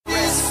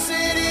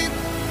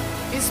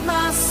is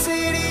my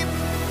city,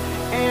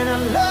 and I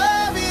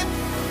love it.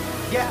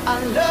 Yeah,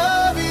 I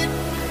love it.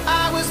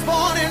 I was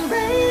born and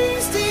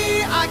raised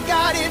here. I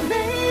got it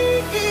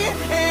made here.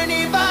 And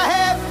if I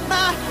have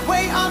my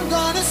way, I'm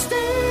gonna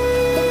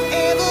stay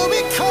forever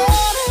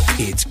because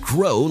It's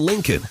Grow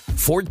Lincoln,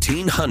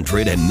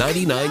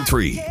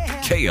 1499.3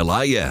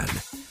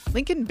 KLIN.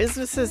 Lincoln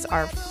businesses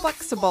are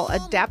flexible,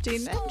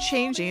 adapting, and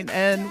changing,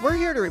 and we're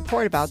here to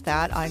report about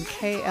that on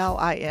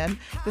KLIN.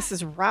 This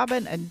is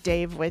Robin and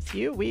Dave with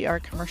you. We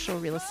are commercial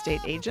real estate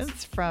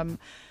agents from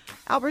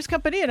Albert's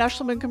Company and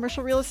Eshelman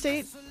Commercial Real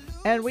Estate,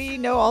 and we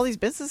know all these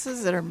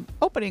businesses that are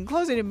opening,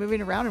 closing, and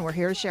moving around, and we're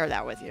here to share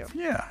that with you.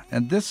 Yeah,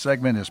 and this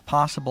segment is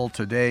possible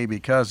today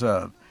because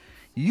of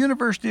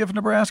University of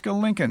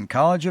Nebraska-Lincoln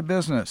College of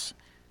Business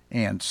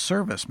and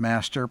Service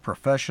Master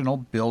Professional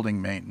Building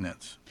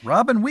Maintenance.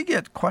 Robin, we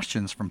get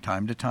questions from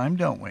time to time,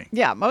 don't we?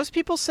 Yeah, most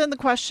people send the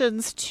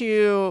questions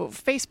to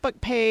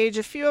Facebook page.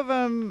 A few of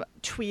them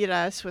tweet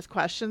us with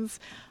questions.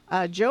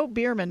 Joe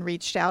Bierman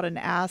reached out and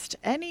asked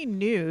any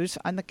news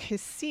on the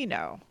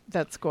casino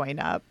that's going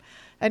up.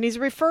 And he's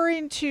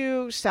referring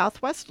to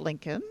Southwest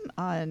Lincoln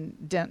on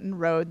Denton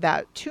Road,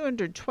 that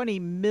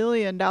 $220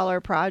 million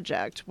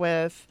project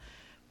with,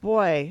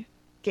 boy,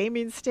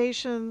 gaming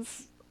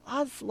stations,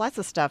 lots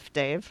of stuff,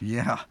 Dave.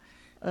 Yeah.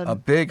 A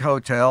big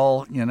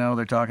hotel,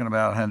 they're talking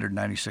about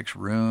 196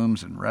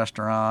 rooms and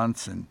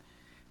restaurants.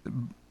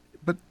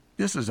 But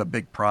this is a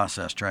big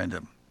process trying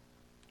to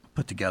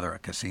put together a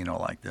casino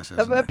like this,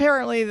 isn't it?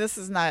 Apparently, this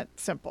is not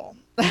simple.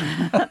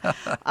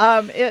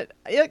 It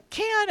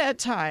can at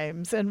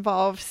times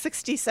involve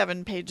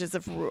 67 pages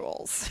of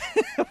rules,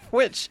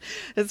 which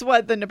is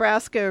what the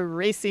Nebraska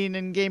Racing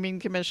and Gaming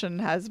Commission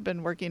has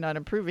been working on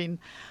improving.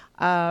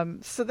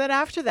 So then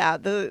after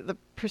that, the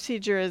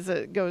procedure is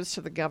it goes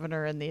to the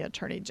governor and the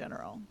attorney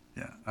general.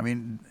 Yeah. I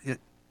mean,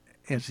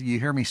 as you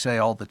hear me say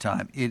all the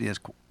time, it is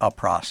a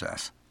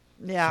process.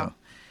 Yeah. So,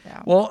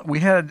 yeah. Well, we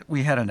had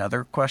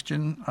another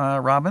question,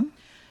 Robin.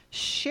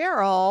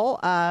 Cheryl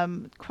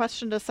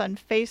questioned us on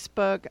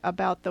Facebook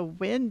about the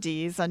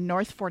Wendy's on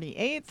North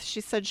 48th.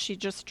 She said she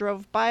just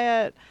drove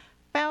by it,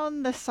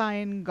 found the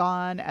sign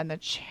gone, and the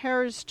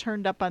chairs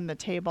turned up on the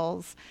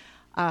tables.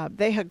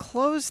 They had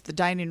closed the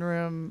dining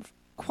room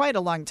quite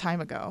a long time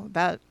ago.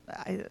 That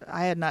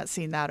I had not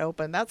seen that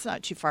open. That's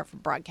not too far from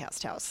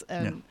Broadcast House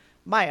and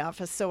my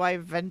office, so I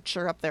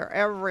venture up there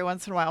every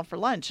once in a while for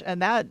lunch, and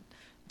that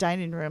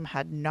dining room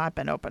had not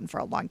been open for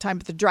a long time,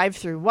 but the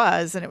drive-through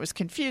was, and it was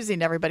confusing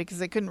to everybody because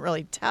they couldn't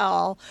really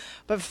tell.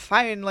 But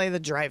finally, the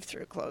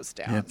drive-through closed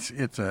down.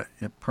 It's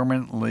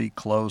permanently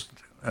closed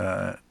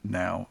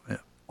now,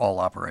 all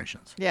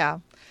operations. Yeah.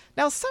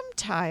 Now,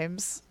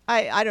 sometimes,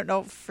 I don't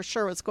know for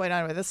sure what's going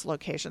on with this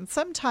location.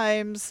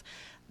 Sometimes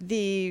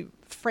they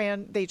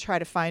try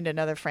to find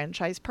another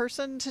franchise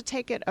person to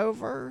take it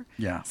over.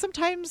 Yeah.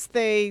 Sometimes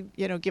they,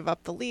 give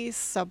up the lease,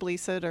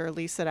 sublease it, or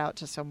lease it out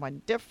to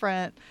someone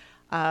different.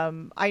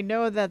 I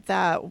know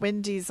that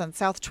Wendy's on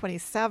South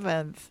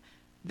 27th,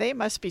 they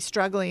must be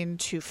struggling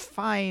to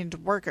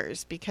find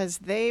workers because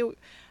they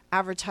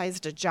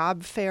advertised a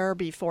job fair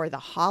before the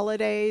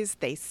holidays.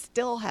 They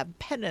still have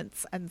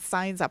pennants and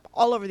signs up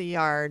all over the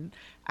yard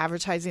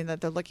advertising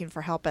that they're looking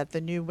for help at the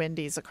new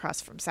Wendy's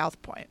across from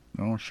South Point.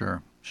 Oh,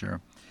 sure.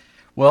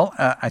 Well,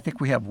 I think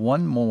we have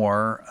one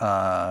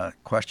more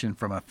question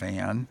from a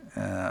fan,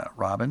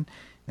 Robin,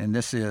 and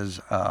this is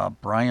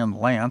Brian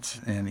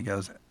Lance, and he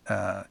goes,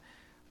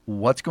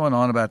 what's going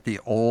on about the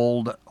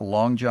old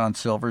Long John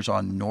Silver's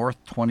on North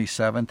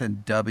 27th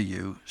and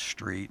W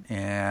Street?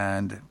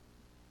 And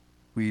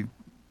we've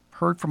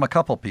heard from a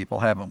couple people,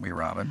 haven't we,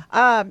 Robin?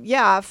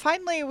 Yeah,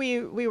 finally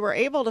we were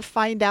able to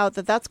find out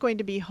that that's going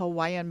to be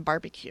Hawaiian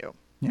barbecue.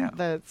 Yeah.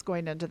 That's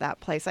going into that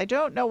place. I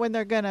don't know when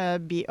they're going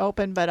to be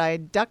open, but I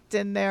ducked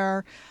in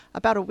there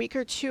about a week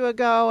or two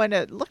ago, and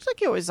it looked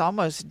like it was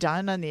almost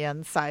done on the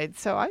inside.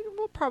 So I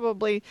will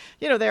probably,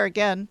 there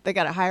again, they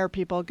got to hire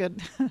people.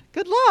 Good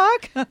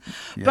luck. Yeah.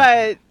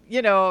 But,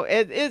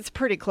 it's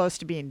pretty close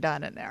to being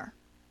done in there.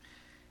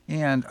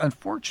 And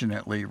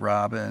unfortunately,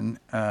 Robin,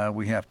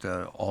 we have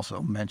to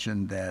also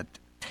mention that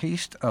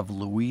Taste of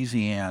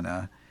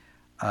Louisiana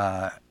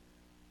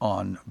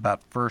on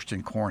about 1st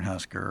and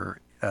Cornhusker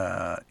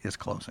is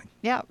closing.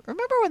 Yeah.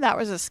 Remember when that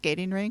was a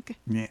skating rink?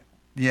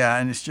 Yeah,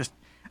 and it's just,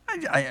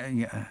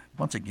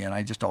 once again,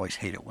 I just always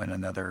hate it when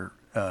another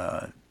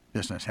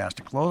business has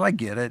to close. I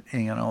get it.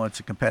 It's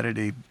a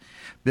competitive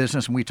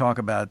business, and we talk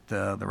about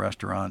the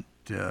restaurant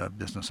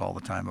business all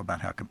the time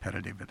about how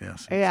competitive it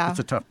is. It's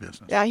a tough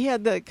business. Yeah, he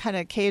had the kind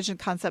of Cajun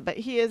concept, but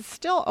he is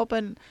still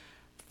open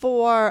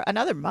for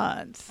another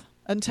month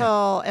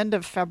until end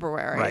of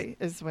February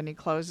is when he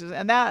closes,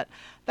 and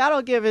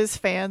that'll give his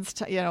fans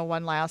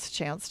one last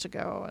chance to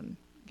go and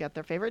get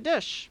their favorite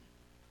dish.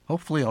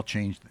 Hopefully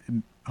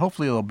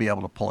they'll be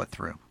able to pull it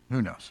through.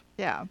 Who knows?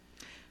 Yeah.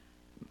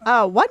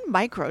 One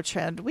micro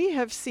trend, we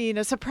have seen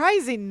a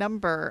surprising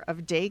number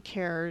of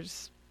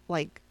daycares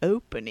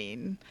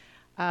opening.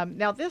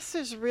 Now, this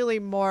is really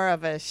more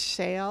of a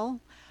sale,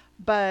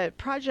 But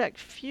Project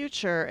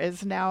Future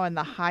is now in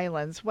the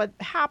Highlands. What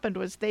happened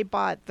was they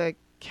bought the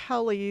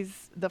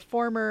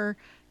former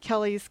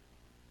Kelly's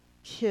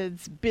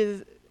kids,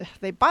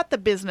 they bought the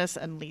business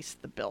and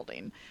leased the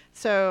building.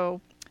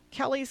 So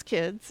Kelly's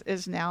Kids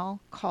is now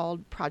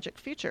called Project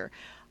Future.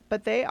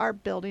 But they are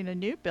building a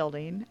new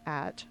building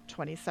at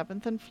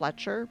 27th and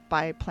Fletcher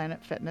by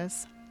Planet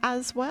Fitness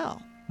as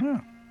well. Oh,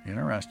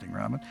 interesting,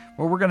 Robin.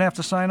 Well, we're going to have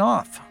to sign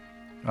off.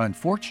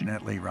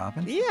 Unfortunately,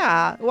 Robin.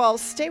 Yeah. Well,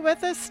 stay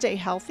with us. Stay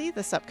healthy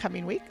this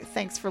upcoming week.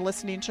 Thanks for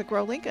listening to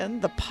Grow Lincoln.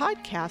 The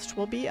podcast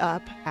will be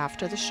up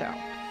after the show.